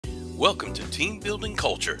Welcome to Team Building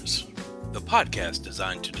Cultures, the podcast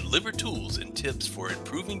designed to deliver tools and tips for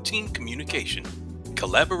improving team communication,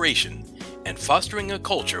 collaboration, and fostering a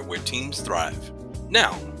culture where teams thrive.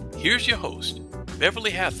 Now, here's your host, Beverly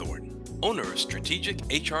Hathorn, owner of Strategic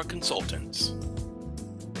HR Consultants.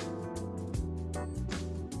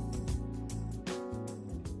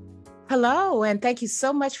 Hello, and thank you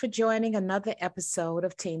so much for joining another episode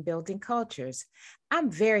of Team Building Cultures.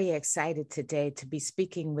 I'm very excited today to be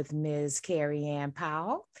speaking with Ms. Kerry Ann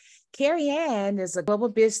Powell. Kerry Ann is a global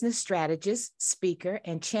business strategist, speaker,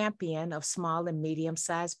 and champion of small and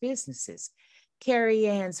medium-sized businesses. Kerry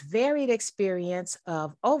Ann's varied experience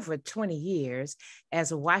of over 20 years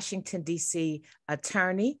as a Washington, D.C.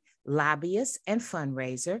 attorney, lobbyist, and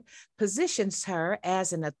fundraiser positions her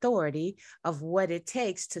as an authority of what it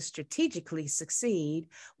takes to strategically succeed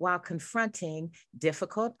while confronting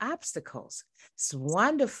difficult obstacles. It's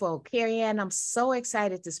wonderful. Kerry Ann, I'm so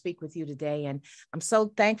excited to speak with you today, and I'm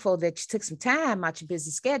so thankful that you took some time out your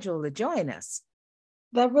busy schedule to join us.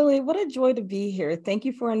 Beverly, what a joy to be here. Thank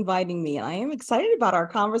you for inviting me. I am excited about our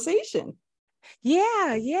conversation.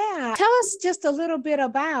 Yeah. Tell us just a little bit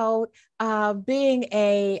about being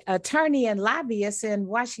an attorney and lobbyist in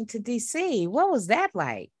Washington, D.C. What was that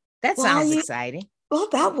like? That sounds exciting. Well,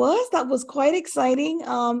 that was quite exciting.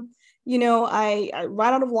 I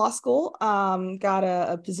right out of law school, got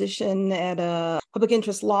a position at a public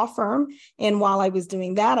interest law firm. And while I was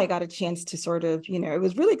doing that, I got a chance to sort of, it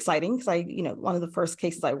was really exciting because one of the first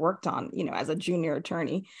cases I worked on, as a junior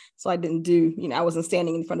attorney. So I didn't do, I wasn't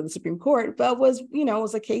standing in front of the Supreme Court, but was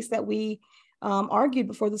a case that we argued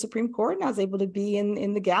before the Supreme Court, and I was able to be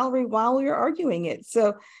in the gallery while we were arguing it.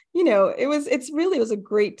 So, it was a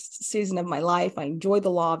great season of my life. I enjoyed the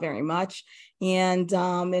law very much. And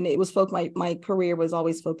it was my career was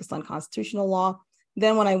always focused on constitutional law.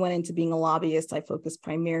 Then when I went into being a lobbyist, I focused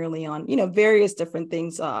primarily on, various different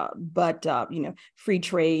things, but free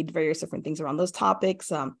trade, various different things around those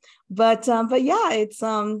topics. But yeah, it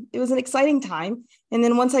was an exciting time. And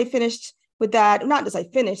then once I finished with that, not as I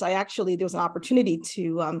finished, there was an opportunity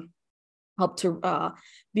to help to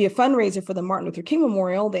be a fundraiser for the Martin Luther King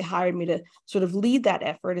Memorial. They hired me to sort of lead that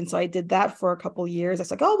effort. And so I did that for a couple of years. I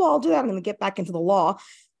was like, oh, well, I'll do that. I'm going to get back into the law.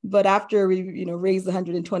 But after we, raised the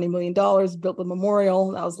 $120 million, built the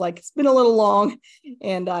memorial, I was like, it's been a little long.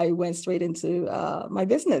 And I went straight into my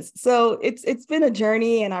business. So it's been a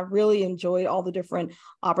journey, and I've really enjoyed all the different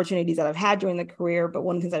opportunities that I've had during the career. But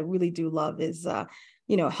one of the things I really do love is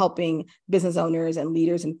helping business owners and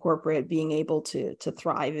leaders in corporate being able to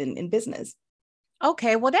thrive in business.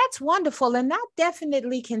 Okay, well, that's wonderful. And I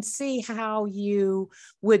definitely can see how you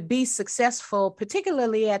would be successful,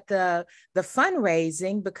 particularly at the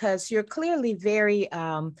fundraising, because you're clearly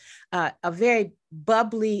a very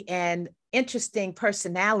bubbly and interesting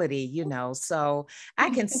personality, so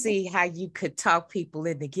I can see how you could talk people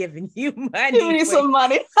into giving you money. Give me some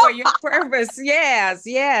money for your purpose.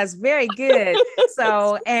 Yes, very good.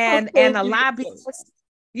 So, and a lobbyist.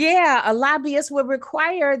 Yeah, a lobbyist would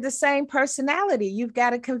require the same personality. You've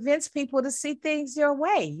got to convince people to see things your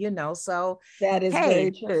way, so. That is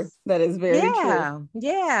very true. That is very true.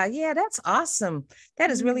 Yeah, that's awesome.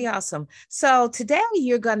 That is really awesome. So today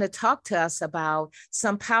you're going to talk to us about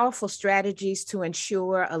some powerful strategies to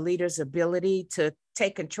ensure a leader's ability to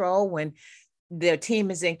take control when their team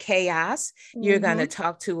is in chaos. You're going to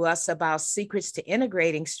talk to us about secrets to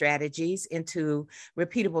integrating strategies into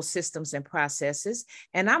repeatable systems and processes.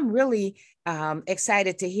 And I'm really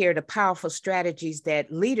excited to hear the powerful strategies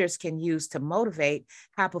that leaders can use to motivate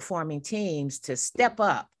high-performing teams to step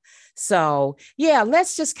up. So, yeah,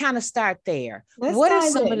 let's just kind of start there. What are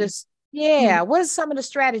some of the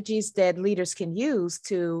strategies that leaders can use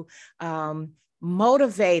to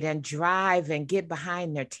motivate and drive and get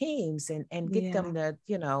behind their teams and get them to,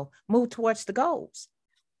 move towards the goals?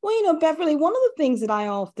 Well, Beverly, one of the things that I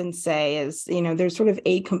often say is, there's sort of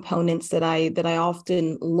 8 components that I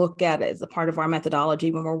often look at as a part of our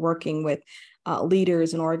methodology when we're working with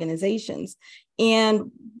leaders and organizations. And,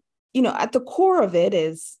 at the core of it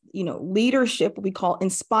is, leadership, what we call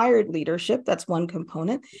inspired leadership. That's one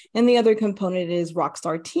component. And the other component is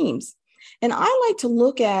rockstar teams. And I like to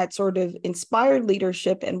look at sort of inspired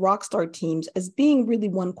leadership and rockstar teams as being really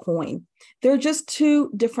one coin. They're just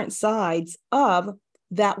 2 different sides of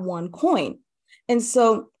that one coin. And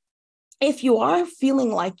so if you are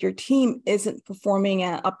feeling like your team isn't performing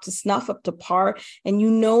up to snuff, up to par, and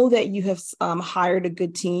that you have hired a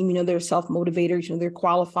good team, they're self-motivators, they're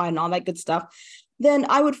qualified and all that good stuff, then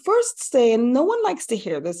I would first say, and no one likes to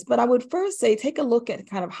hear this, but I would first say, take a look at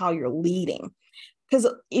kind of how you're leading. Because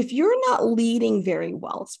if you're not leading very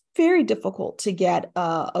well, it's very difficult to get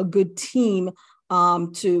a good team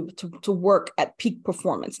to work at peak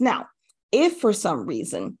performance. Now, if for some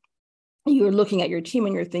reason you're looking at your team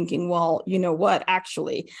and you're thinking, well, you know what,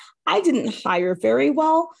 actually, I didn't hire very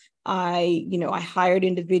well. I hired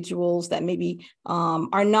individuals that maybe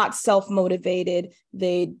are not self-motivated.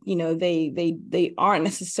 They aren't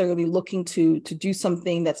necessarily looking to do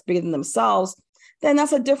something that's bigger than themselves. Then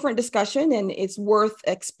that's a different discussion, and it's worth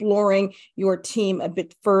exploring your team a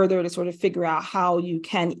bit further to sort of figure out how you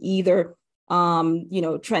can either,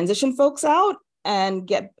 transition folks out and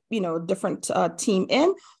get, a different team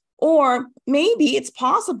in, or maybe it's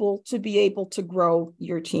possible to be able to grow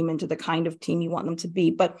your team into the kind of team you want them to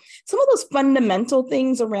be. But some of those fundamental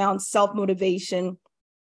things around self-motivation,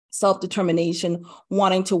 self-determination,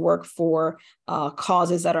 wanting to work for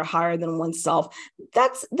causes that are higher than oneself,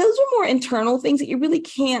 those are more internal things that you really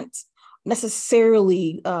can't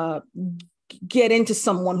necessarily get into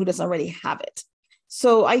someone who doesn't already have it.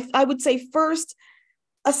 So I would say first,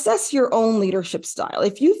 assess your own leadership style.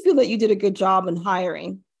 If you feel that you did a good job in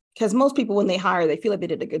hiring, because most people, when they hire, they feel like they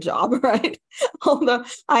did a good job, right? Although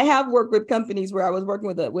I have worked with companies where I was working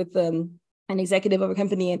with an executive of a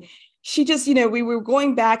company, and she just, we were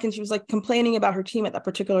going back and she was like complaining about her team at that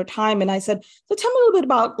particular time. And I said, so tell me a little bit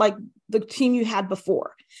about like the team you had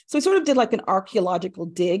before. So we sort of did like an archaeological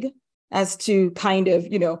dig as to kind of,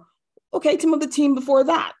 okay, some of the team before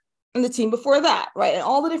that and the team before that, right? And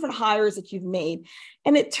all the different hires that you've made.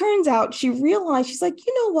 And it turns out she realized, she's like,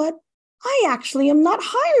 you know what? I actually am not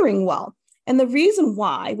hiring well. And the reason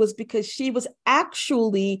why was because she was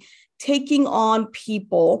actually taking on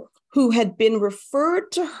people who had been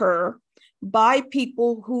referred to her by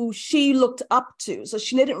people who she looked up to. So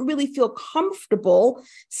she didn't really feel comfortable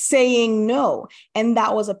saying no. And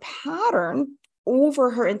that was a pattern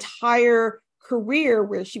over her entire career,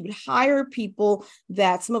 where she would hire people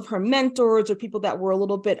that some of her mentors or people that were a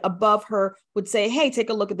little bit above her would say, hey, take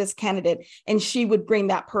a look at this candidate. And she would bring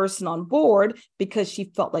that person on board because she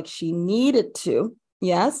felt like she needed to.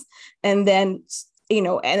 Yes. And then,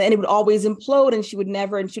 and it would always implode, and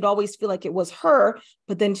she'd always feel like it was her.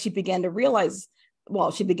 But then she began to realize,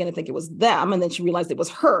 she began to think it was them. And then she realized it was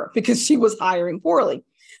her because she was hiring poorly.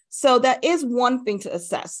 So that is one thing to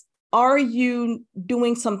assess. Are you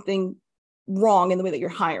doing something wrong in the way that you're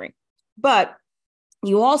hiring? But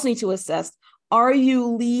you also need to assess, are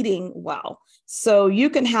you leading well? So you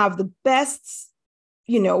can have the best,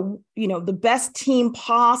 the best team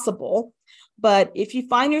possible, but if you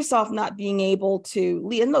find yourself not being able to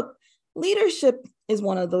lead, and look, leadership is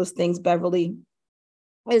one of those things, Beverly,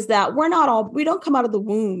 is that we don't come out of the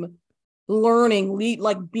womb learning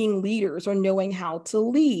being leaders or knowing how to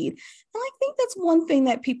lead. And I think that's one thing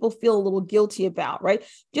that people feel a little guilty about, right?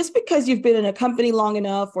 Just because you've been in a company long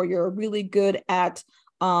enough, or you're really good at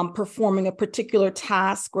performing a particular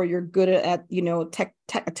task, or you're good at,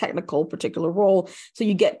 a technical particular role, so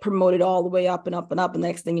you get promoted all the way up and up and up, and the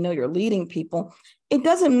next thing you know, you're leading people. It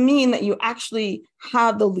doesn't mean that you actually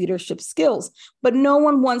have the leadership skills, but no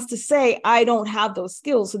one wants to say, I don't have those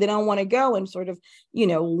skills. So they don't want to go and sort of,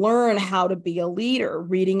 learn how to be a leader,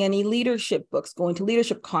 reading any leadership books, going to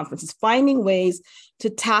leadership conferences, finding ways to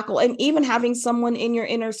tackle, and even having someone in your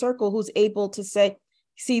inner circle who's able to say,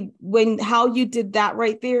 see, how you did that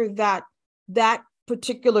right there, that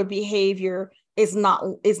particular behavior is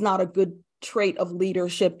not a good trait of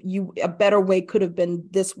leadership. A better way could have been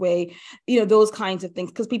this way, those kinds of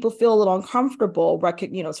things, because people feel a little uncomfortable,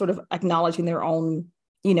 sort of acknowledging their own,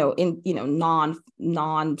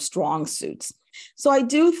 non-strong suits. So I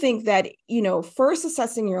do think that, first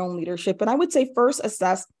assessing your own leadership, and I would say first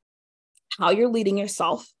assess how you're leading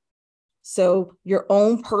yourself. So your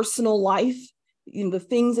own personal life, the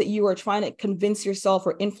things that you are trying to convince yourself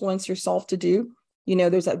or influence yourself to do.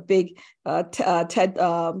 There's a big TED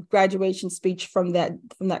graduation speech from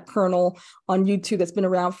that colonel on YouTube that's been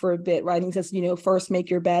around for a bit, right? And he says, first make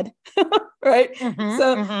your bed, right?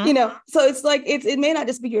 So it's like, it may not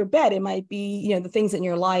just be your bed. It might be, the things in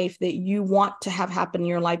your life that you want to have happen in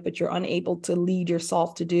your life, but you're unable to lead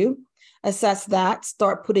yourself to do. Assess that,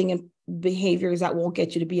 start putting in behaviors that will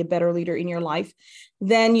get you to be a better leader in your life.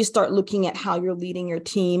 Then you start looking at how you're leading your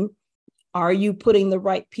team. Are you putting the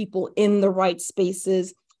right people in the right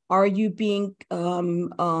spaces? Are you being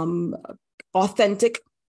authentic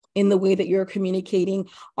in the way that you're communicating?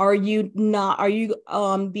 Are you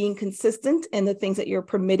being consistent in the things that you're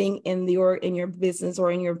permitting in your business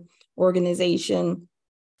or in your organization?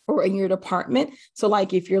 or in your department. So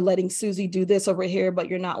like if you're letting Susie do this over here, but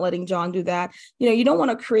you're not letting John do that, you don't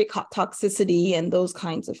want to create toxicity and those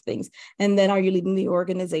kinds of things. And then are you leading the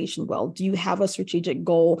organization well? Do you have a strategic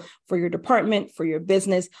goal for your department, for your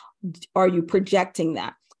business? Are you projecting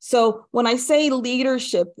that? So when I say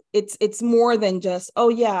leadership, it's more than just, oh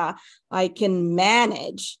yeah, I can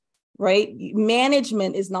manage, right?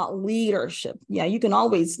 Management is not leadership. Yeah, you can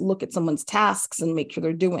always look at someone's tasks and make sure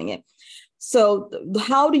they're doing it. So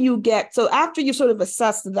how do you so after you sort of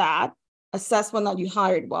assess whether or not you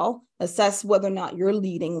hired well, assess whether or not you're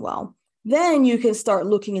leading well, then you can start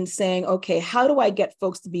looking and saying, okay, how do I get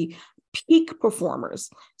folks to be peak performers?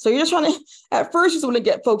 So you're just trying to, at first, you just want to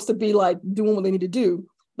get folks to be like doing what they need to do.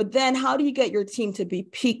 But then how do you get your team to be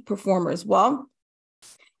peak performers? Well,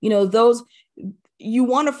 you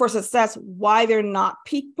want to first assess why they're not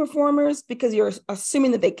peak performers, because you're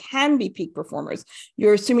assuming that they can be peak performers.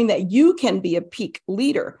 You're assuming that you can be a peak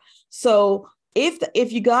leader. So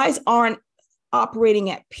if you guys aren't operating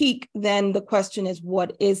at peak, then the question is,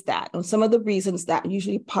 what is that? And some of the reasons that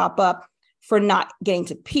usually pop up for not getting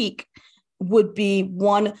to peak would be,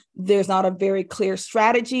 one, there's not a very clear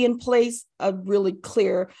strategy in place, a really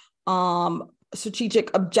clear strategic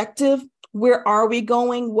objective. Where are we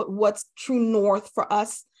going? What's true north for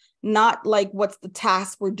us? Not like what's the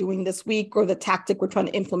task we're doing this week or the tactic we're trying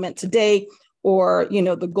to implement today, or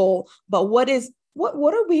the goal, but what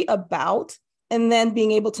are we about? And then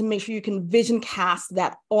being able to make sure you can vision cast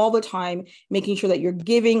that all the time, making sure that you're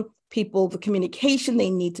giving people the communication they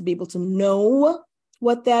need to be able to know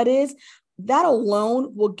what that is. That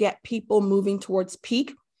alone will get people moving towards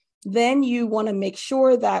peak. Then you want to make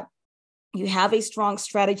sure that you have a strong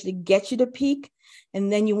strategy to get you to peak.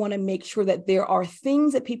 And then you want to make sure that there are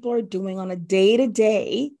things that people are doing on a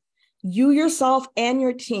day-to-day, you yourself and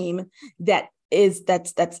your team, that's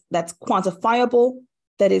quantifiable,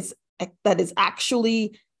 that is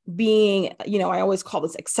actually being, I always call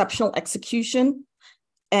this exceptional execution.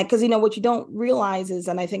 And because, what you don't realize is,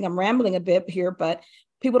 and I think I'm rambling a bit here, but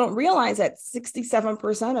people don't realize that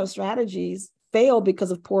 67% of strategies fail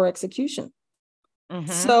because of poor execution. Mm-hmm,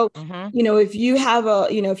 so, if you have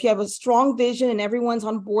a strong vision and everyone's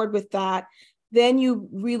on board with that, then you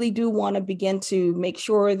really do want to begin to make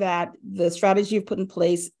sure that the strategy you've put in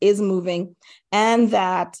place is moving, and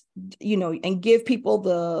that, and give people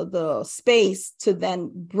the space to then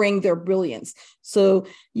bring their brilliance. So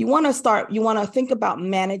you want to think about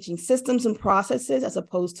managing systems and processes as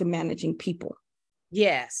opposed to managing people.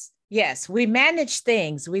 Yes. We manage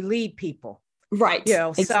things, we lead people. Right.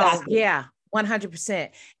 Exactly. So yeah. 100%.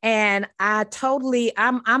 And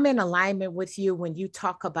I'm in alignment with you when you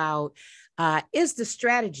talk about, is the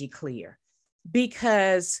strategy clear?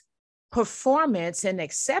 Because performance and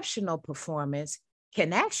exceptional performance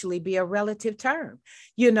can actually be a relative term.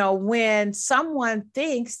 When someone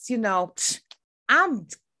thinks, I'm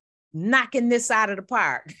knocking this out of the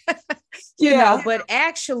park, but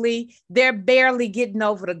actually they're barely getting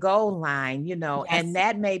over the goal line, yes. And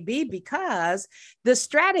that may be because the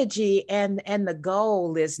strategy and the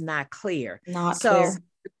goal is not clear. Clear.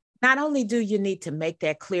 Not only do you need to make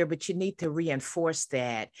that clear, but you need to reinforce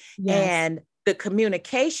that. Yes. And the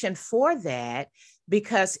communication for that,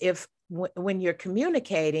 because when you're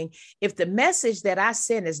communicating, if the message that I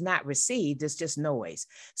send is not received, it's just noise.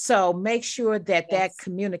 So make sure that that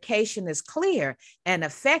communication is clear and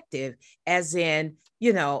effective, as in,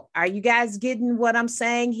 are you guys getting what I'm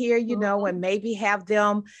saying here? And maybe have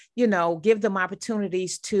them, give them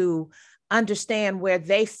opportunities to understand where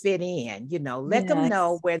they fit in, let them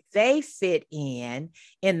know where they fit in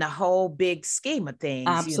the whole big scheme of things.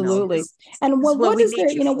 Absolutely. And what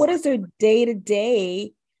is their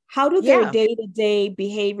day-to-day? How do their day-to-day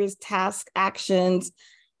behaviors, tasks, actions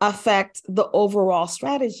affect the overall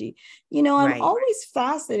strategy? I'm always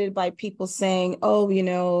fascinated by people saying,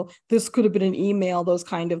 oh, this could have been an email, those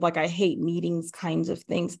kind of I hate meetings kinds of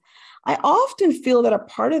things. I often feel that a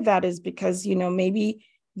part of that is because, maybe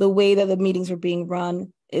the way that the meetings are being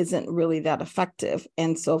run isn't really that effective.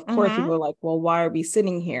 And so, of course, people are like, well, why are we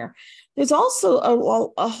sitting here? There's also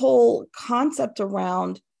a whole concept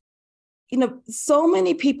around, so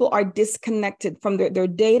many people are disconnected from their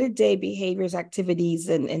day-to-day behaviors, activities,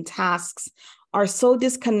 and tasks are so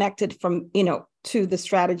disconnected from, to the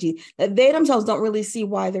strategy that they themselves don't really see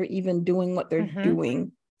why they're even doing what they're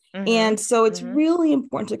doing. And so it's really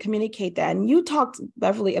important to communicate that. And you talked,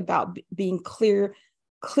 Beverly, about being clear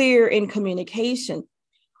in communication.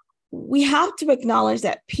 We have to acknowledge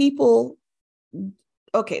that people,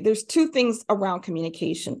 there's two things around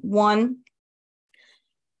communication. One,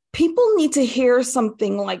 people need to hear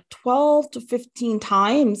something like 12 to 15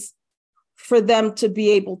 times for them to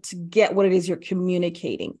be able to get what it is you're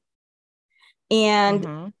communicating.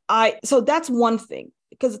 And so that's one thing,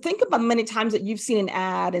 because think about many times that you've seen an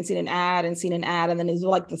ad and seen an ad and seen an ad, and then it's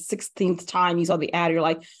like the 16th time you saw the ad, you're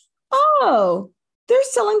like, oh, they're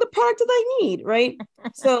selling the product that I need, right?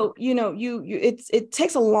 So, it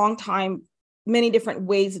takes a long time, many different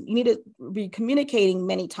ways. You need to be communicating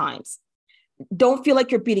many times. Don't feel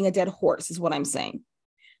like you're beating a dead horse, is what I'm saying.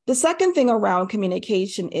 The second thing around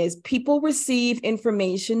communication is people receive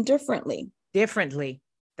information differently.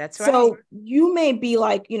 That's right. So you may be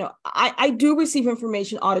like, I do receive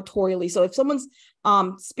information auditorially. So if someone's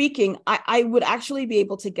speaking, I would actually be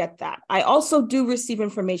able to get that. I also do receive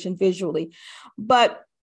information visually. But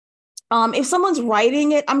if someone's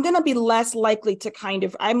writing it, I'm going to be less likely to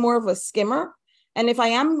I'm more of a skimmer. And if I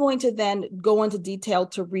am going to then go into detail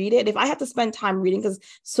to read it, if I have to spend time reading,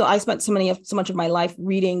 so I spent so much of my life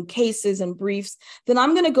reading cases and briefs, then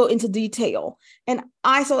I'm going to go into detail. And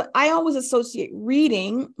I always associate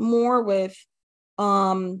reading more with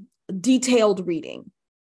detailed reading.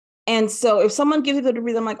 And so if someone gives me the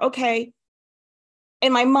read, I'm like, okay,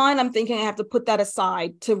 in my mind, I'm thinking I have to put that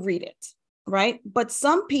aside to read it, right? But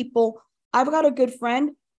some people, I've got a good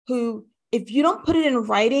friend who, if you don't put it in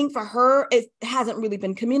writing, for her, it hasn't really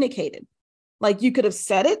been communicated. Like, you could have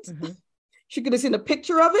said it, she could have seen a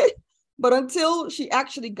picture of it, but until she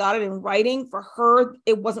actually got it in writing, for her,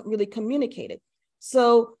 it wasn't really communicated.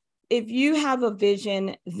 So if you have a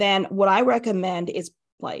vision, then what I recommend is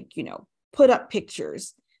put up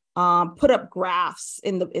pictures, put up graphs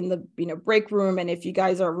in the break room. And if you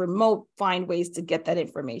guys are remote, find ways to get that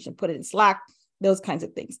information, put it in Slack, those kinds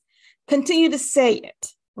of things. Continue to say it,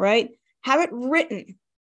 right? Have it written,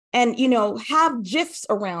 and, have GIFs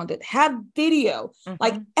around it, have video,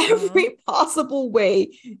 like every possible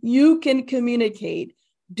way you can communicate,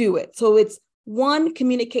 do it. So it's 1,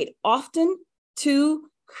 communicate often,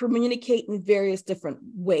 2, communicate in various different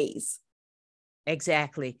ways.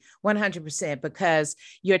 Exactly. 100%, because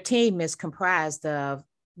your team is comprised of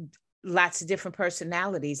lots of different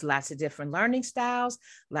personalities, lots of different learning styles,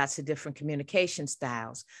 lots of different communication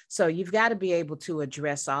styles. So you've got to be able to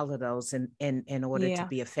address all of those in order to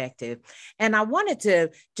be effective. And I wanted to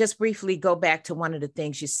just briefly go back to one of the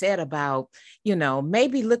things you said about,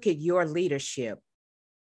 maybe look at your leadership.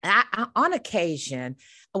 On occasion,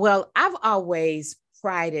 I've always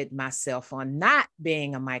prided myself on not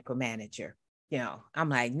being a micromanager. I'm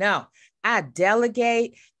like, no, I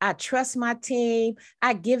delegate. I trust my team.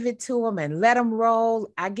 I give it to them and let them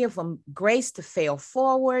roll. I give them grace to fail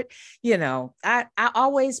forward. I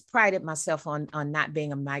always prided myself on not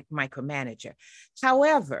being a micromanager.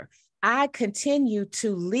 However, I continue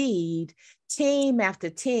to lead team after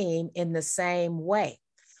team in the same way.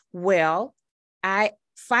 Well, I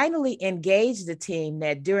finally engaged the team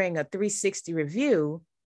that during a 360 review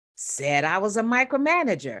said I was a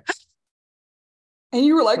micromanager. And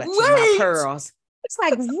you were like, clutching my pearls. It's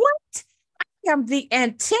like, what? I am the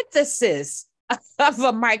antithesis of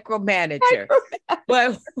a micromanager.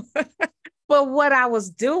 But what I was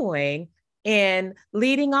doing in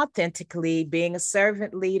leading authentically, being a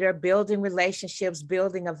servant leader, building relationships,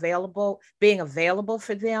 being available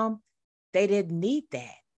for them, they didn't need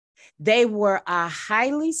that. They were a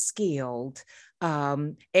highly skilled,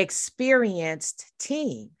 experienced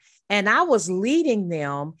team. And I was leading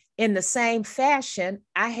them in the same fashion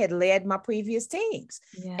I had led my previous teams.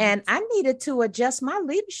 Yes. And I needed to adjust my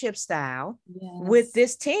leadership style with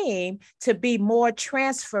this team to be more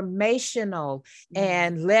transformational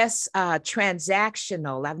and less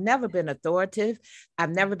transactional. I've never been authoritative.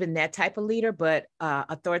 I've never been that type of leader, but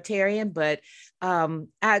authoritarian. But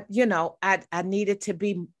I needed to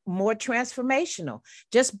be more transformational.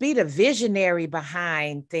 Just be the visionary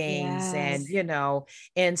behind things, and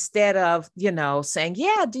instead of saying,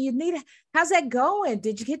 "Yeah, do you need? How's that going?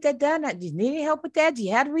 Did you get that done? Do you need any help with that? Do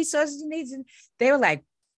you have the resources you need?" And they were like,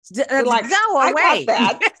 "Go away." I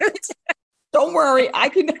got that. Don't worry, I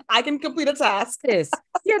can complete a task.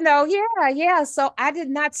 Yeah. So I did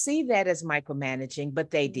not see that as micromanaging,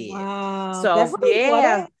 but they did. Wow. So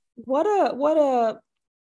what a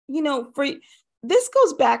this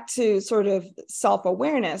goes back to sort of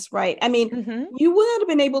self-awareness, right? I mean, you wouldn't have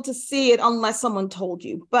been able to see it unless someone told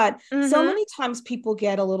you. But so many times people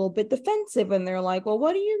get a little bit defensive and they're like, well,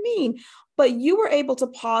 what do you mean? But you were able to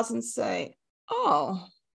pause and say, oh,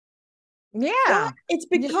 yeah, it's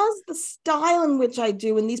because the style in which I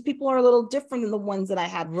do, and these people are a little different than the ones that I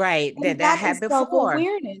had. Right. That I had before.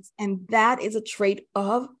 Self-awareness. And that is a trait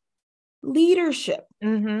of leadership. I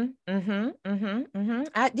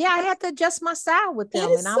had to adjust my style with them,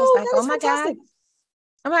 and I was like, "Oh my God,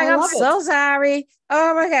 I'm like, I I'm love it. so sorry.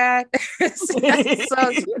 Oh my God. So,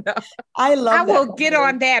 I I love that. will get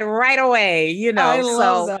on that right away, I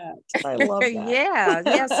love so that. I love that. yeah,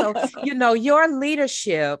 yeah. So, your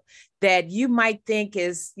leadership that you might think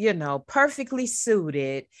is, perfectly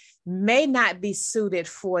suited may not be suited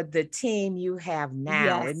for the team you have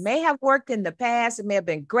now. It Yes. may have worked in the past, it may have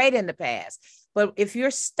been great in the past. But if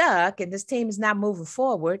you're stuck and this team is not moving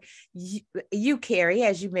forward, you Kerry,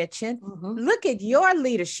 as you mentioned, Mm-hmm. look at your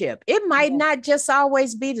leadership. It might Yes. not just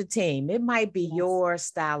always be the team. It might be Yes. your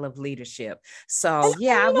style of leadership. And, So and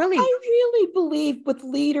yeah, I really, I really believe with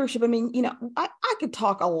leadership. I mean, I could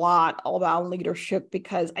talk a lot about leadership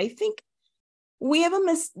because I think we have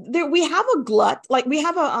we have a glut, like we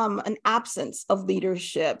have an absence of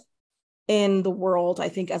leadership in the world, I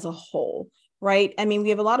think, as a whole, right? I mean, we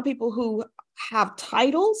have a lot of people who have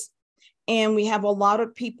titles, and we have a lot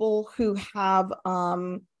of people who have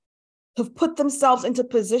put themselves into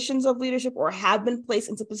positions of leadership or have been placed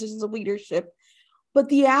into positions of leadership. But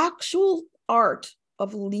the actual art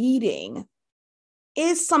of leading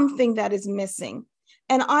is something that is missing.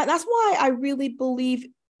 And that's why I really believe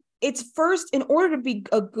it's first, in order to be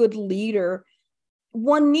a good leader,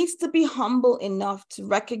 one needs to be humble enough to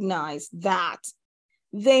recognize that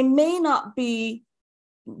they may not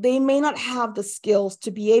have the skills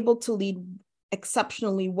to be able to lead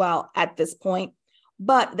exceptionally well at this point,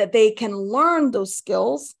 but that they can learn those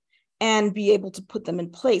skills and be able to put them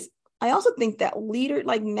in place. I also think that leader,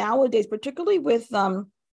 like nowadays, particularly with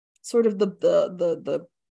sort of the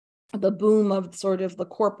boom of sort of the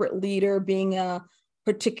corporate leader being a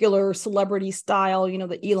particular celebrity style,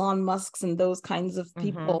 the Elon Musks and those kinds of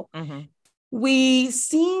people, we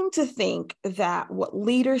seem to think that what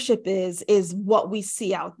leadership is what we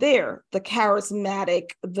see out there, the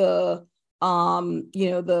charismatic, the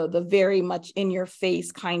the very much in your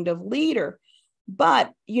face kind of leader.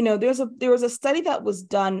 But there was a study that was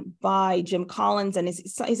done by Jim Collins, and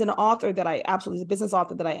he's an author that he's a business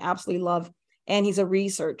author that I absolutely love, and he's a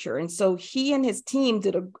researcher. And so he and his team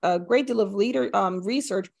did a great deal of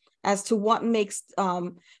research as to what makes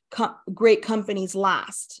great companies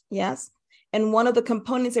last. Yes. And one of the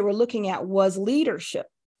components they were looking at was leadership.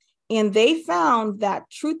 And they found that,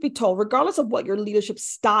 truth be told, regardless of what your leadership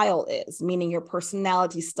style is, meaning your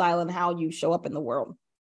personality style and how you show up in the world,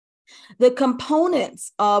 the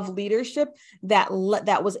components of leadership that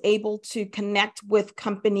was able to connect with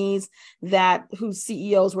companies whose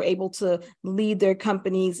CEOs were able to lead their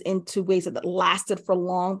companies into ways that lasted for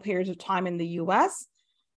long periods of time in the US,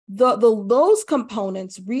 those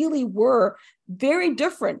components really were very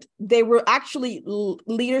different. They were actually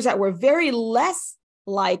leaders that were very less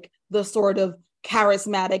like the sort of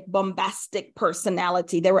charismatic, bombastic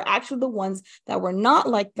personality. They were actually the ones that were not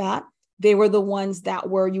like that. They were the ones that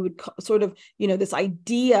were, you would sort of, this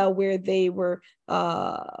idea where they were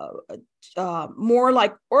more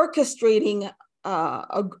like orchestrating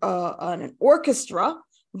an orchestra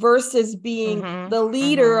versus being the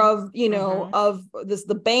leader of, of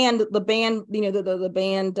the band, the band,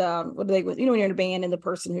 what do they, when you're in a band and the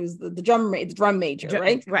person who's the drum major,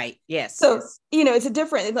 right? Right. Yes. So, it's a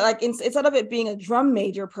different, like instead of it being a drum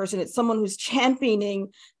major person, it's someone who's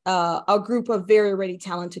championing a group of very ready,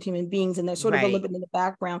 talented human beings, and they're sort of a little bit in the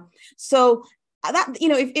background. So that,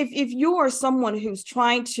 if you are someone who's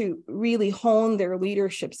trying to really hone their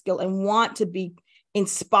leadership skill and want to be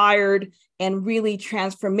inspired and really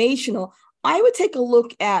transformational, I would take a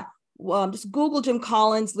look at just Google Jim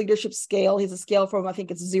Collins leadership scale. He has a scale from, I think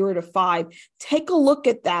it's 0 to 5. Take a look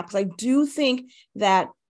at that, because I do think that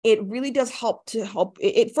it really does help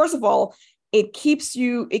it. First of all, it keeps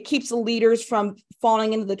the leaders from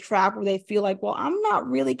falling into the trap where they feel like, well, I'm not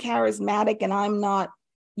really charismatic and I'm not,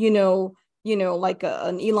 like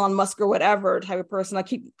an Elon Musk or whatever type of person. I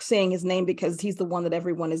keep saying his name because he's the one that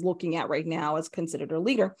everyone is looking at right now as considered a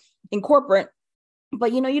leader in corporate.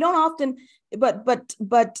 But, you don't often,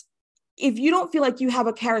 but if you don't feel like you have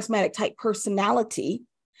a charismatic type personality,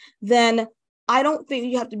 then I don't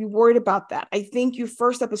think you have to be worried about that. I think your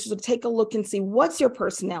first step is to take a look and see what's your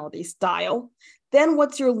personality style, then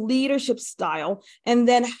what's your leadership style, and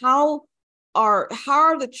then how are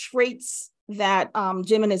the traits that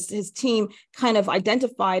Jim and his team kind of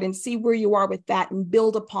identified, and see where you are with that and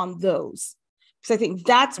build upon those. Because I think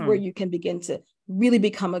that's where you can begin to really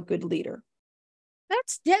become a good leader.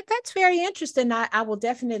 That's very interesting. I will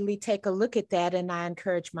definitely take a look at that, and I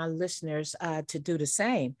encourage my listeners to do the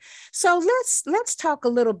same. So let's talk a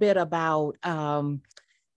little bit about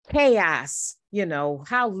chaos.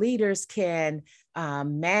 How leaders can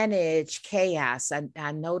manage chaos.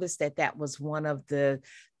 I noticed that was one of the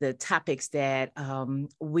topics that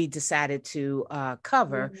we decided to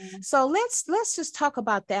cover. Mhm. So let's just talk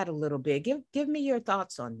about that a little bit. Give me your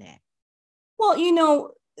thoughts on that. Well,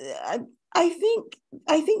 I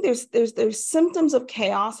think there's symptoms of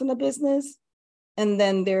chaos in a business, and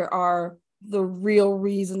then there are the real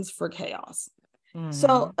reasons for chaos. Mm-hmm.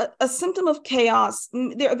 So a symptom of chaos,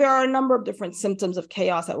 there are a number of different symptoms of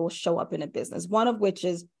chaos that will show up in a business. One of which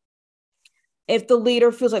is if the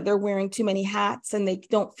leader feels like they're wearing too many hats and they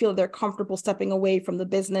don't feel they're comfortable stepping away from the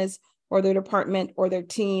business or their department or their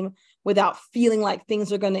team without feeling like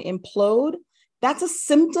things are going to implode. That's a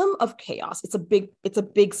symptom of chaos. It's a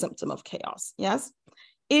big symptom of chaos. Yes.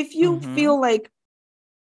 If you feel like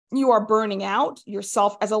you are burning out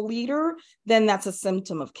yourself as a leader, then that's a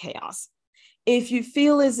symptom of chaos. If you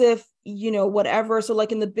feel as if, whatever, so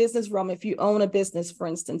like in the business realm, if you own a business, for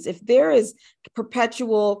instance, if there is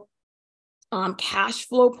perpetual cash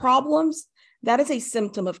flow problems, that is a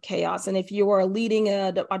symptom of chaos. And if you are leading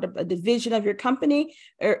a division of your company,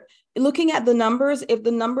 or looking at the numbers, if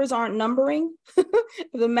the numbers aren't numbering, if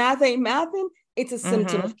the math ain't mathing, it's a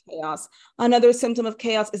symptom of chaos. Another symptom of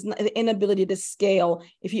chaos is the inability to scale.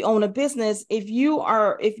 If you own a business, if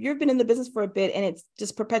you've been in the business for a bit and it's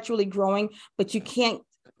just perpetually growing, but you can't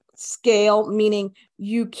scale, meaning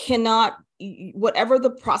you cannot, whatever the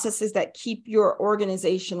processes that keep your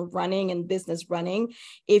organization running and business running,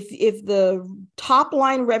 if the top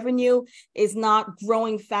line revenue is not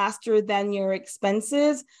growing faster than your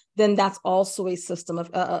expenses, then that's also a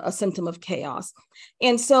symptom of chaos.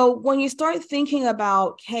 And so when you start thinking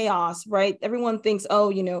about chaos, right, everyone thinks,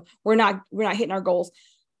 oh, we're not hitting our goals,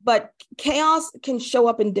 but chaos can show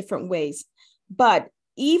up in different ways. But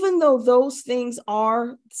even though those things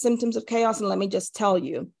are symptoms of chaos, and let me just tell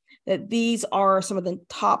you that these are some of the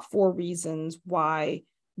top 4 reasons why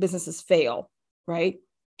businesses fail, right?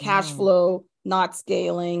 Cash flow, not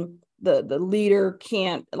scaling, the leader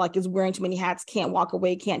is wearing too many hats, can't walk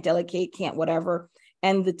away, can't delegate, can't whatever,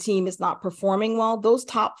 and the team is not performing well. Those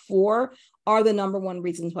top 4 are the number 1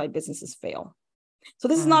 reasons why businesses fail. So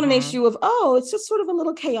this is not an issue of, oh, it's just sort of a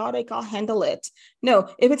little chaotic, I'll handle it. No,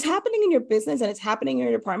 if it's happening in your business and it's happening in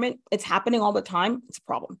your department, it's happening all the time, it's a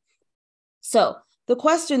problem. So the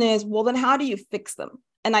question is, well, then how do you fix them?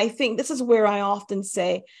 And I think this is where I often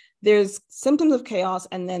say there's symptoms of chaos,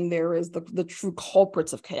 and then there is the true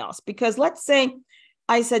culprits of chaos. Because let's say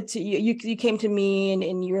I said to you, you came to me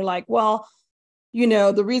and you're like, well,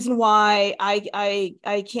 the reason why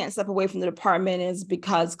I can't step away from the department is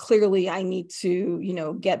because clearly I need to,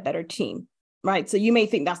 get better team, right? So you may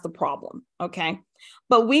think that's the problem, okay?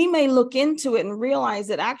 But we may look into it and realize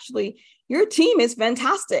that actually your team is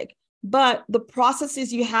fantastic, but the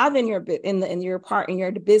processes you have in your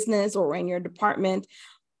business or in your department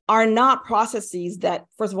are not processes that,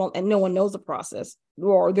 first of all, and no one knows the process,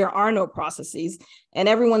 or there are no processes, and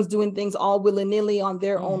everyone's doing things all willy-nilly on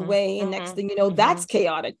their own way. And next thing you know, that's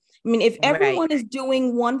chaotic. I mean, if everyone is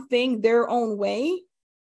doing one thing their own way,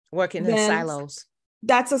 working in silos,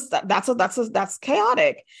 that's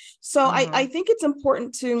chaotic. So I think it's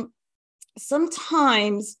important to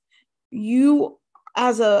sometimes you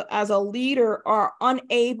as a leader are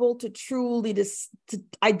unable to truly to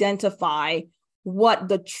identify what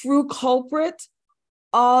the true culprit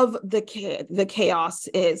of the chaos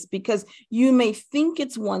is, because you may think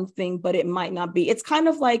it's one thing, but it might not be. It's kind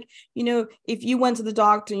of like, if you went to the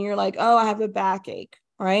doctor and you're like, oh, I have a backache,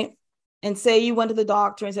 right? And say you went to the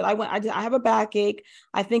doctor and said, I have a backache.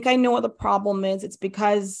 I think I know what the problem is. It's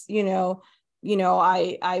because, I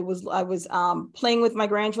was playing with my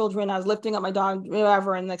grandchildren. I was lifting up my dog,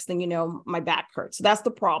 whatever. And next thing, my back hurts. So that's the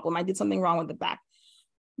problem. I did something wrong with the back.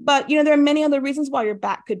 But, there are many other reasons why your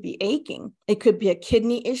back could be aching. It could be a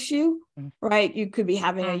kidney issue, right? You could be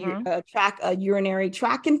having a urinary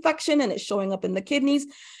tract infection and it's showing up in the kidneys.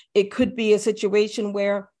 It could be a situation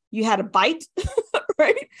where you had a bite,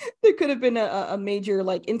 right? There could have been a major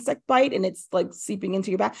insect bite and it's seeping into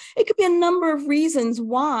your back. It could be a number of reasons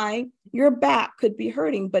why your back could be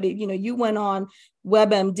hurting. But you went on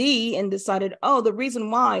WebMD and decided, oh, the reason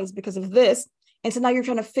why is because of this. And so now you're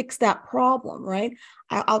trying to fix that problem, right?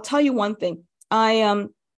 I'll tell you one thing. I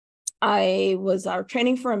was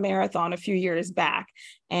training for a marathon a few years back,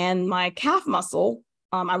 and my calf muscle,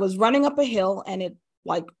 I was running up a hill and it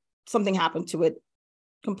something happened to it,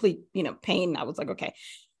 complete, pain. I was like, okay.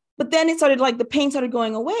 But then it started the pain started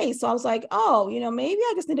going away. So I was like, oh, maybe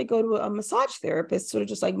I just need to go to a massage therapist, sort of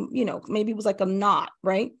just maybe it was a knot,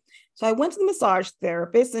 right? So I went to the massage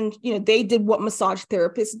therapist and, they did what massage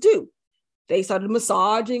therapists do. they started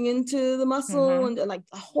massaging into the muscle and like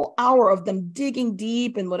a whole hour of them digging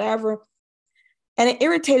deep and whatever. And it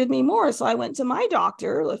irritated me more. So I went to my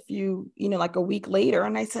doctor like a week later,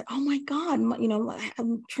 and I said, oh my God,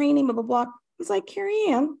 I'm training, blah, blah, blah. He's like, Kerry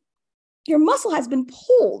Ann, your muscle has been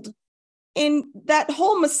pulled. And that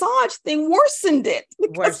whole massage thing worsened it.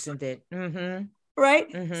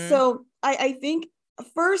 Right? So I think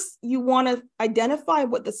first you want to identify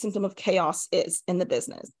what the symptom of chaos is in the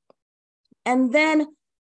business. And then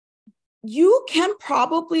you can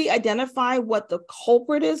probably identify what the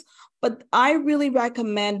culprit is, but I really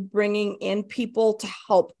recommend bringing in people to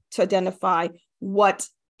help to identify what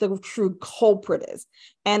the true culprit is.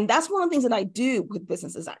 And that's one of the things that I do with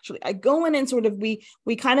businesses, actually. I go in and sort of, we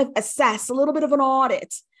kind of assess a little bit of an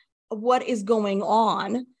audit of what is going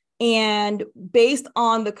on. And based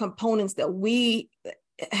on the components that we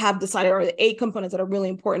have decided are the 8 components that are really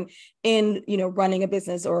important in, running a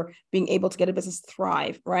business or being able to get a business to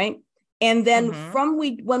thrive, right? And then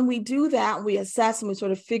when we do that, we assess and we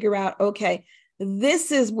sort of figure out, okay,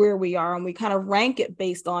 this is where we are. And we kind of rank it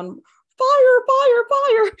based on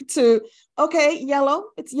fire to, okay, yellow,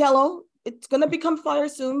 it's yellow. It's going to become fire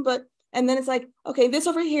soon. And then it's like, okay, this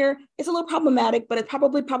over here, it's a little problematic, but it's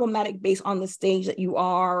probably problematic based on the stage that you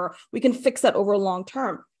are. We can fix that over long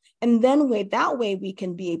term. And then that way we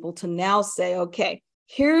can be able to now say, okay,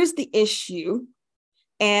 here's the issue.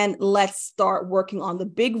 And let's start working on the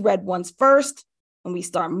big red ones first, and we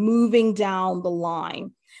start moving down the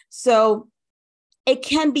line. So it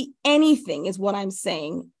can be anything, is what I'm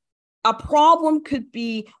saying. A problem could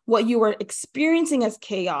be what you are experiencing as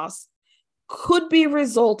chaos, could be a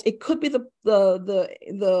result. It could be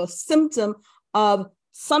the symptom of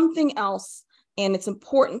something else. And it's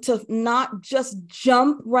important to not just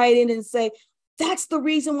jump right in and say, that's the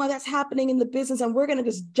reason why that's happening in the business, and we're going to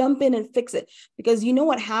just jump in and fix it. Because you know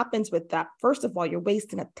what happens with that? First of all, you're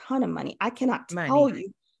wasting a ton of money. I cannot tell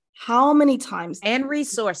you how many times. And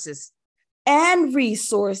resources. And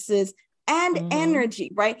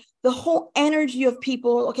energy, right? The whole energy of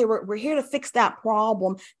people, okay, we're here to fix that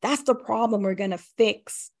problem. That's the problem we're going to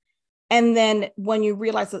fix. And then when you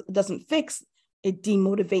realize that it doesn't fix, it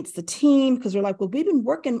demotivates the team because they're like, well, we've been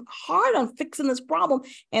working hard on fixing this problem.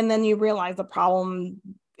 And then you realize the problem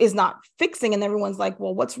is not fixing. And everyone's like,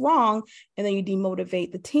 well, what's wrong? And then you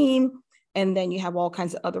demotivate the team. And then you have all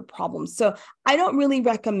kinds of other problems. So I don't really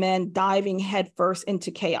recommend diving headfirst into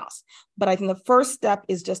chaos. But I think the first step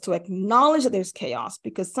is just to acknowledge that there's chaos,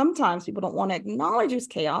 because sometimes people don't want to acknowledge there's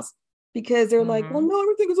chaos because they're like, well, no,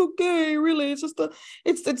 everything is okay. Really, it's just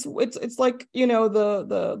it's like,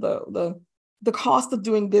 the cost of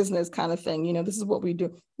doing business kind of thing. This is what we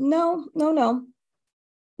do. No.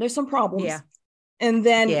 There's some problems. Yeah. And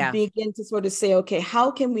then begin to sort of say, okay,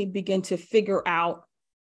 how can we begin to figure out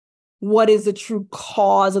what is the true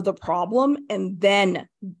cause of the problem? And then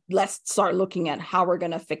let's start looking at how we're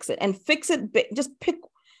going to fix it, and fix it. Just pick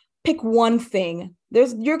one thing.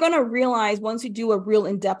 You're going to realize once you do a real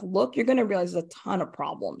in-depth look, you're going to realize there's a ton of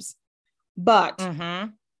problems, but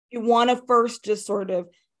you want to first just sort of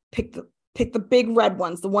pick the big red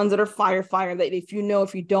ones, the ones that are fire, that if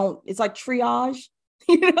you don't, it's like triage,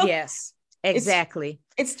 Yes, exactly.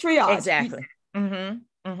 It's triage. Exactly. And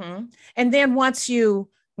then once you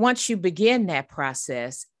begin that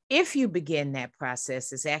process, if you begin that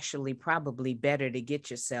process, it's actually probably better to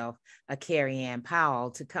get yourself a Kerry Ann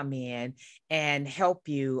Powell to come in and help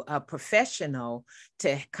you, a professional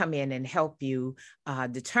to come in and help you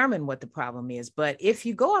determine what the problem is. But if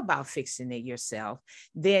you go about fixing it yourself,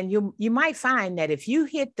 then you might find that if you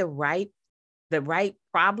hit the right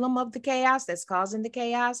problem of the chaos that's causing the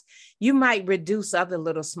chaos, you might reduce other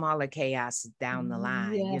little smaller chaos down the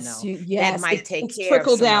line. That might take care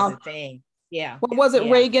of some other thing. Yeah. What was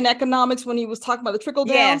it? Reagan economics, when he was talking about the trickle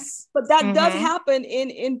down. Yes. But that does happen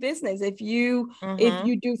in business. If you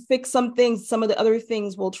do fix some things, some of the other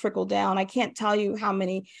things will trickle down. I can't tell you how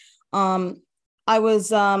many. I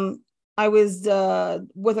was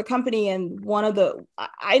with a company, and one of the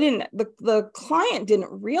client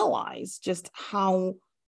didn't realize just how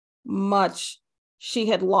much she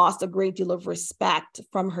had lost a great deal of respect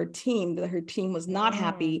from her team, that her team was not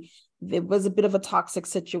happy. It was a bit of a toxic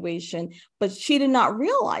situation, but she did not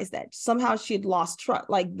realize that somehow she had lost trust.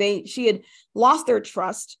 She had lost their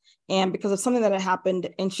trust, and because of something that had happened,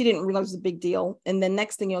 and she didn't realize it was a big deal. And then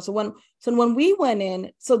next thing, so when we went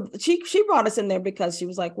in, so she brought us in there because she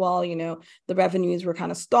was like, well, the revenues were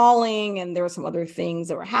kind of stalling, and there were some other things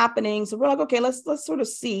that were happening. So we're like, okay, let's sort of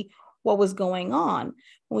see what was going on.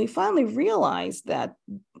 When we finally realized that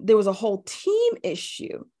there was a whole team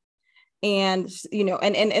issue. And,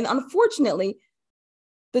 and unfortunately,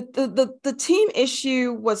 The team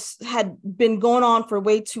issue had been going on for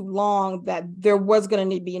way too long, that there was going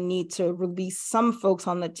to be a need to release some folks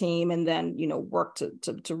on the team and then, work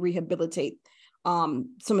to rehabilitate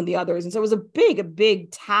some of the others. And so it was a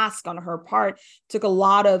big task on her part. Took a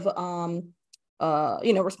lot of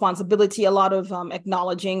responsibility, a lot of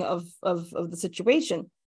acknowledging of the situation.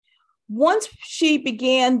 Once she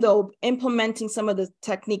began, though, implementing some of the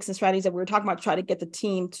techniques and strategies that we were talking about, try to get the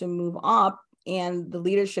team to move up, and the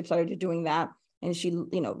leadership started doing that, and she,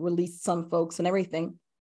 released some folks and everything,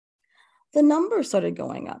 the numbers started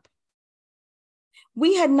going up.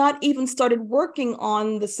 We had not even started working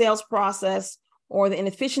on the sales process or the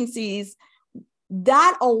inefficiencies.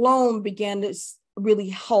 That alone began to really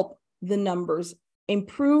help the numbers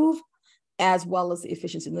improve, as well as the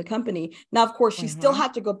efficiency in the company. Now, of course, she still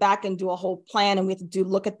had to go back and do a whole plan, and we have to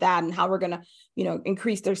look at that and how we're going to,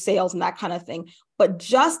 increase their sales and that kind of thing. But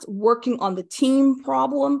just working on the team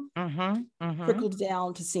problem trickled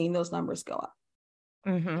down to seeing those numbers go up.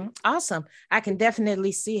 Awesome. I can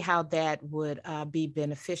definitely see how that would be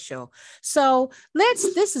beneficial. So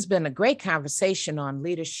this has been a great conversation on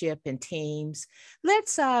leadership and teams.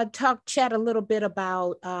 Let's chat a little bit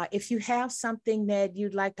about if you have something that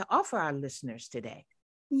you'd like to offer our listeners today.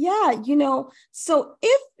 Yeah, so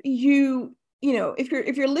if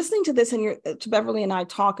if you're listening to this and you're to Beverly and I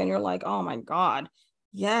talk and you're like, oh my God,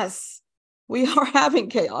 yes, we are having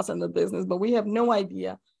chaos in the business, but we have no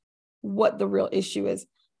idea what the real issue is,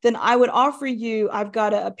 then I would offer you, I've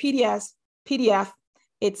got a PDF.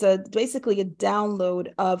 It's basically a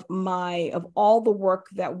download of all the work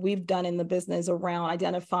that we've done in the business around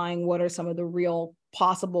identifying what are some of the real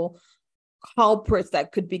possible culprits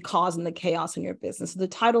that could be causing the chaos in your business. So the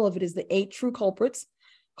title of it is The 8 True Culprits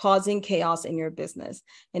Causing Chaos in Your Business.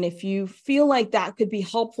 And if you feel like that could be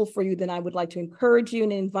helpful for you, then I would like to encourage you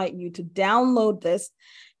and invite you to download this.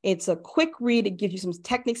 It's a quick read. It gives you some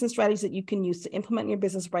techniques and strategies that you can use to implement in your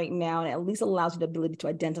business right now, and it at least allows you the ability to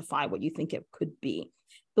identify what you think it could be.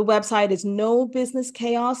 The website is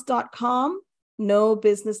nobusinesschaos.com,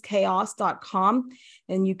 nobusinesschaos.com,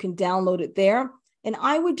 and you can download it there. And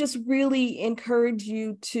I would just really encourage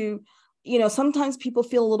you to, sometimes people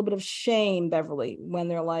feel a little bit of shame, Beverly, when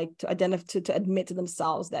they're like to admit to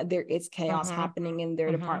themselves that there is chaos happening in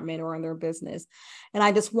their department or in their business. And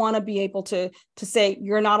I just want to be able to say,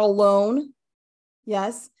 you're not alone.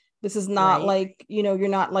 Yes. This is not like, you're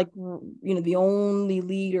not like, the only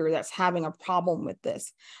leader that's having a problem with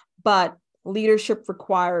this, but leadership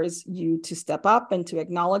requires you to step up and to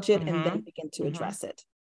acknowledge it and then begin to address it.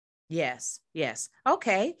 Yes.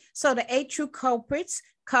 Okay. So the 8 True Culprits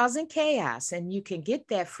Causing Chaos, and you can get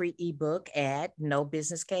that free ebook at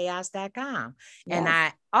nobusinesschaos.com. Yes. And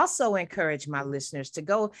I also encourage my listeners to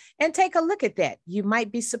go and take a look at that. You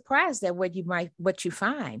might be surprised at what you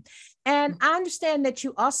find. And I understand that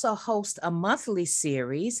you also host a monthly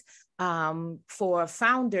series for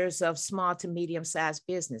founders of small to medium-sized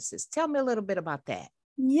businesses. Tell me a little bit about that.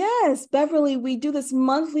 Yes, Beverly, we do this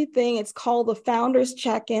monthly thing. It's called the Founders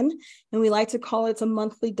Check-In, and we like to call it a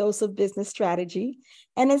monthly dose of business strategy.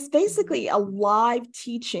 And it's basically a live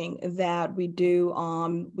teaching that we do.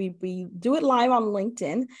 We do it live on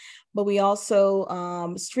LinkedIn, but we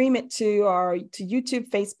also stream it to YouTube,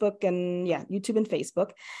 Facebook, and YouTube and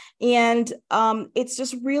Facebook. And it's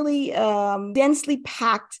just really densely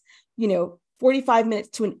packed, 45 minutes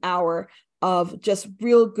to an hour of just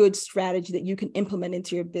real good strategy that you can implement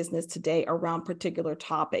into your business today around particular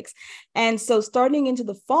topics. And so starting into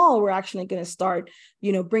the fall, we're actually going to start,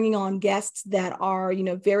 bringing on guests that are,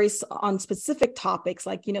 very on specific topics.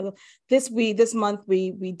 Like, this month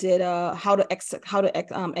we did how to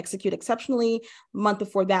execute exceptionally. Month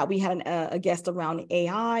before that, we had a guest around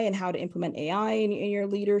AI and how to implement AI in your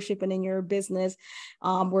leadership and in your business.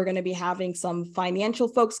 We're going to be having some financial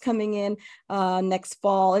folks coming in next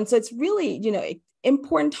fall. And so it's really,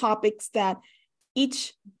 important topics that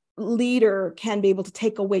each leader can be able to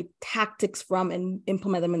take away tactics from and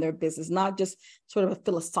implement them in their business, not just sort of a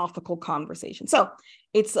philosophical conversation. So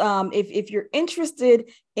it's if you're interested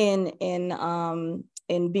in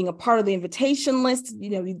being a part of the invitation list,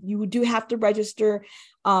 you do have to register,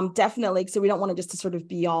 definitely. So we don't want to just to sort of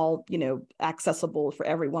be all, accessible for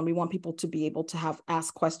everyone. We want people to be able to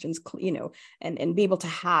ask questions, and be able to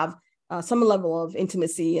have some level of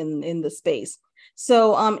intimacy in the space.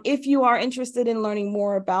 So if you are interested in learning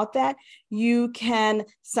more about that, you can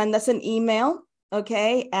send us an email,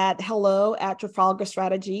 at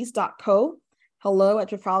hello@trafalgarstrategies.co,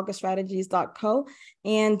 hello@trafalgarstrategies.co,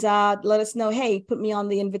 and let us know, hey, put me on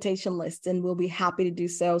the invitation list, and we'll be happy to do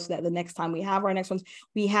so that the next time we have our next ones,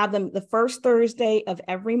 we have them the first Thursday of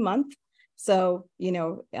every month. So,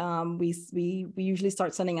 we usually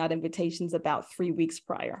start sending out invitations about 3 weeks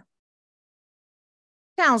prior.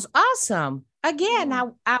 Sounds awesome. Again,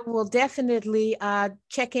 I will definitely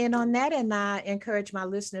check in on that, and I encourage my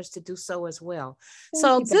listeners to do so as well.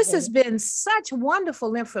 So this has been such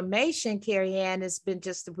wonderful information, Kerry Ann. It's been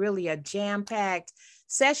just really a jam-packed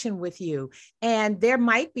session with you. And there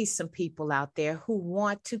might be some people out there who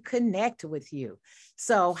want to connect with you.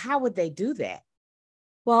 So how would they do that?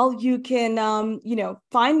 Well, you can,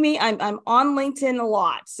 find me. I'm on LinkedIn a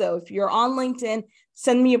lot. So if you're on LinkedIn,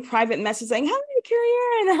 send me a private message saying, "Hi,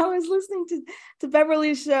 Kerry Ann. I was listening to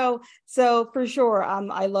Beverly's show." So for sure,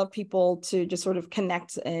 I love people to just sort of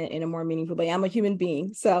connect in a more meaningful way. I'm a human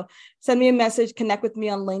being. So send me a message, connect with me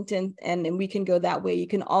on LinkedIn, and we can go that way. You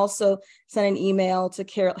can also send an email to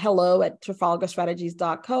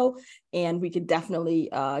hello@trafalgarstrategies.co, and we could definitely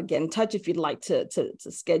get in touch if you'd like to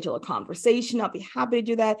schedule a conversation. I'll be happy to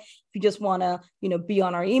do that. If you just want to, be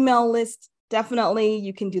on our email list, definitely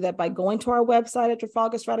you can do that by going to our website at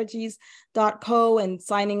trafalgarstrategies.co and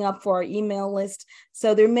signing up for our email list.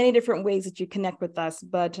 So there are many different ways that you connect with us,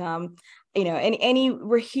 but we're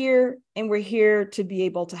here to be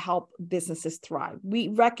able to help businesses thrive. We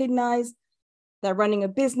recognize that running a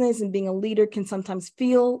business and being a leader can sometimes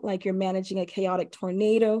feel like you're managing a chaotic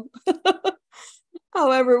tornado.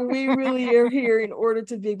 However, we really are here in order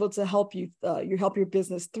to be able to help you help your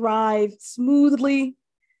business thrive smoothly,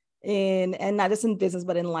 and not just in business,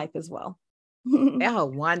 but in life as well. Oh,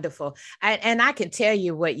 wonderful. And I can tell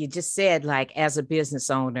you what you just said, like as a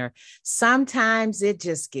business owner, sometimes it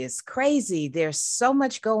just gets crazy. There's so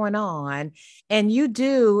much going on, and you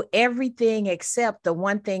do everything except the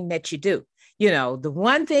one thing that you do. The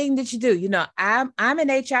one thing that you do, I'm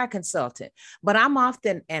an HR consultant, but I'm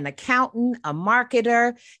often an accountant, a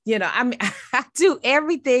marketer, I do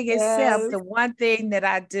everything except the one thing that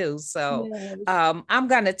I do. So I'm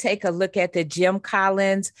going to take a look at the Jim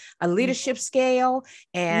Collins leadership scale,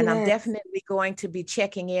 and I'm definitely going to be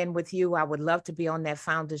checking in with you. I would love to be on that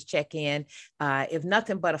founders check-in, if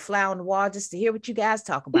nothing but a fly on the wall, just to hear what you guys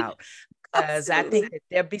talk about. Because I think that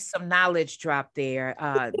there'll be some knowledge drop there,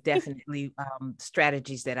 definitely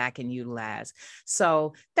strategies that I can utilize.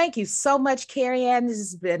 So thank you so much, Kerry Ann. This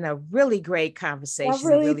has been a really great conversation.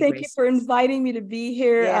 Really thank you for inviting me to be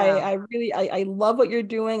here. Yeah. I love what you're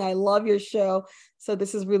doing. I love your show. So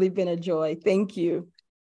this has really been a joy. Thank you.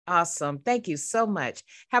 Awesome. Thank you so much.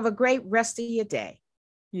 Have a great rest of your day.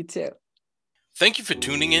 You too. Thank you for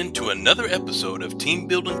tuning in to another episode of Team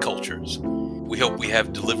Building Cultures. We hope we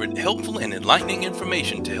have delivered helpful and enlightening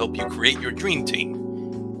information to help you create your dream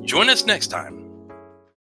team. Join us next time